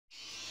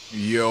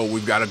Yo,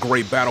 we've got a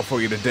great battle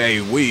for you today.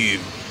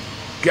 We've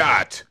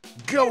got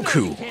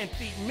Goku Can't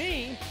beat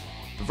me.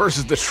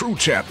 versus the true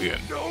champion.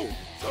 No,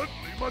 suddenly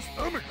my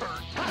stomach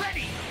hurt.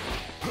 Ready.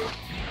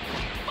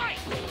 Fight.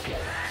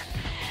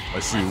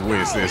 Let's see who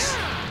wins this.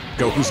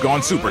 Goku's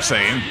gone Super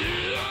Saiyan.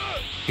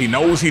 He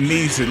knows he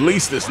needs at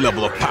least this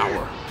level of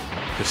power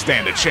to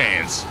stand a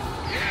chance.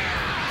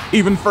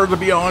 Even further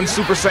beyond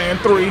Super Saiyan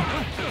 3.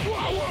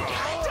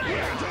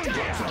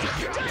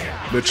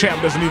 The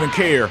champ doesn't even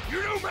care.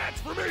 You're no match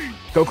for me.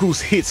 Goku's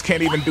hits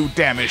can't even do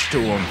damage to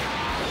him.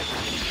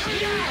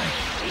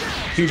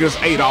 He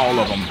just ate all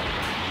of them.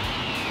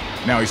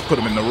 Now he's put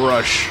him in the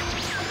rush.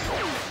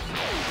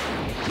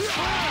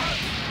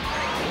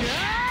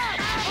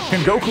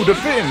 Can Goku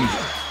defend?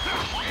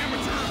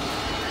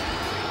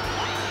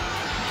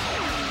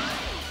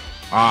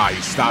 Ah,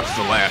 he stops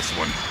the last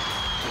one.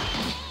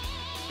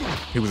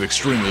 He was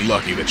extremely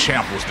lucky. The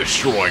champ was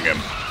destroying him.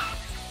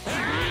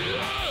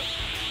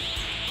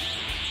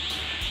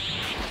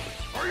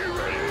 Are you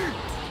ready?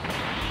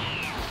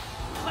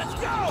 Let's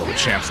go. The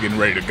champ's getting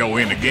ready to go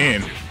in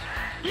again.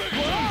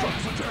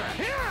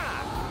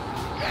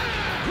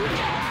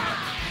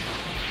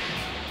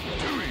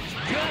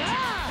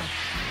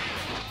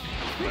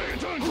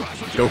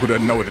 Goku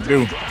doesn't know what to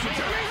do.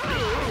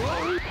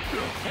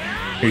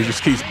 He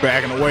just keeps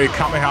backing away.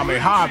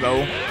 Kamehameha,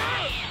 though.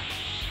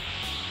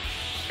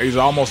 He's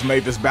almost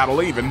made this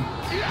battle even.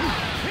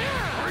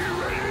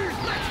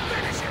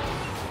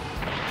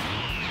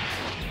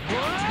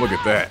 Look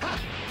at that.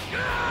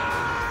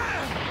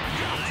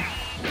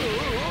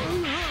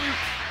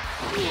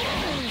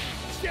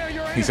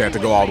 He's had to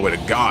go all the way to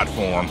God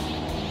form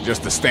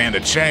just to stand a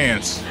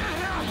chance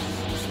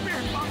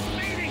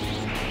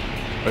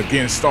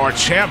against our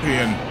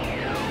champion.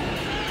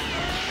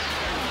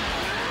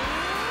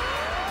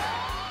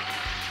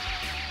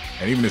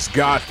 And even this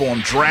God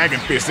form Dragon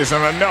Fist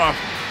isn't enough.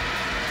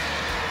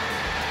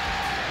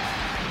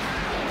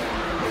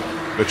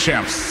 The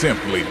champ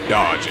simply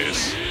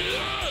dodges.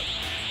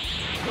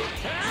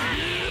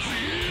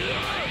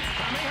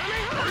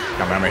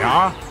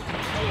 Kamehameha.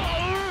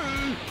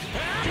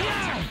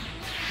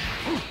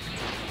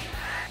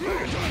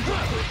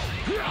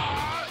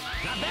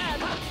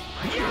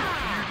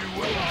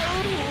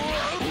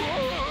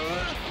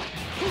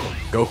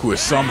 Goku has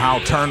somehow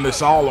turned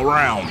this all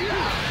around.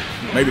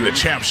 Maybe the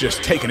champ's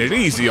just taking it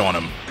easy on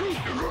him.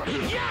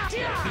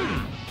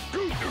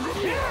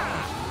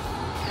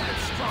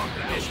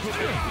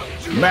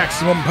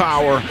 Maximum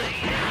power.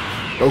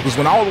 Goku's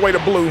went all the way to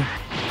blue.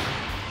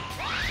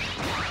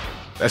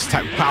 That's the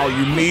type of power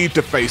you need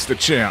to face the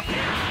champ.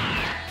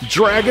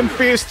 Dragon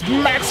Fist,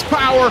 max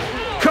power,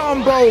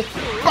 combo,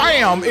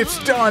 bam,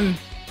 it's done.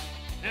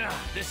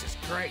 This is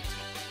great.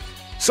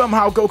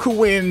 Somehow Goku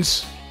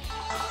wins.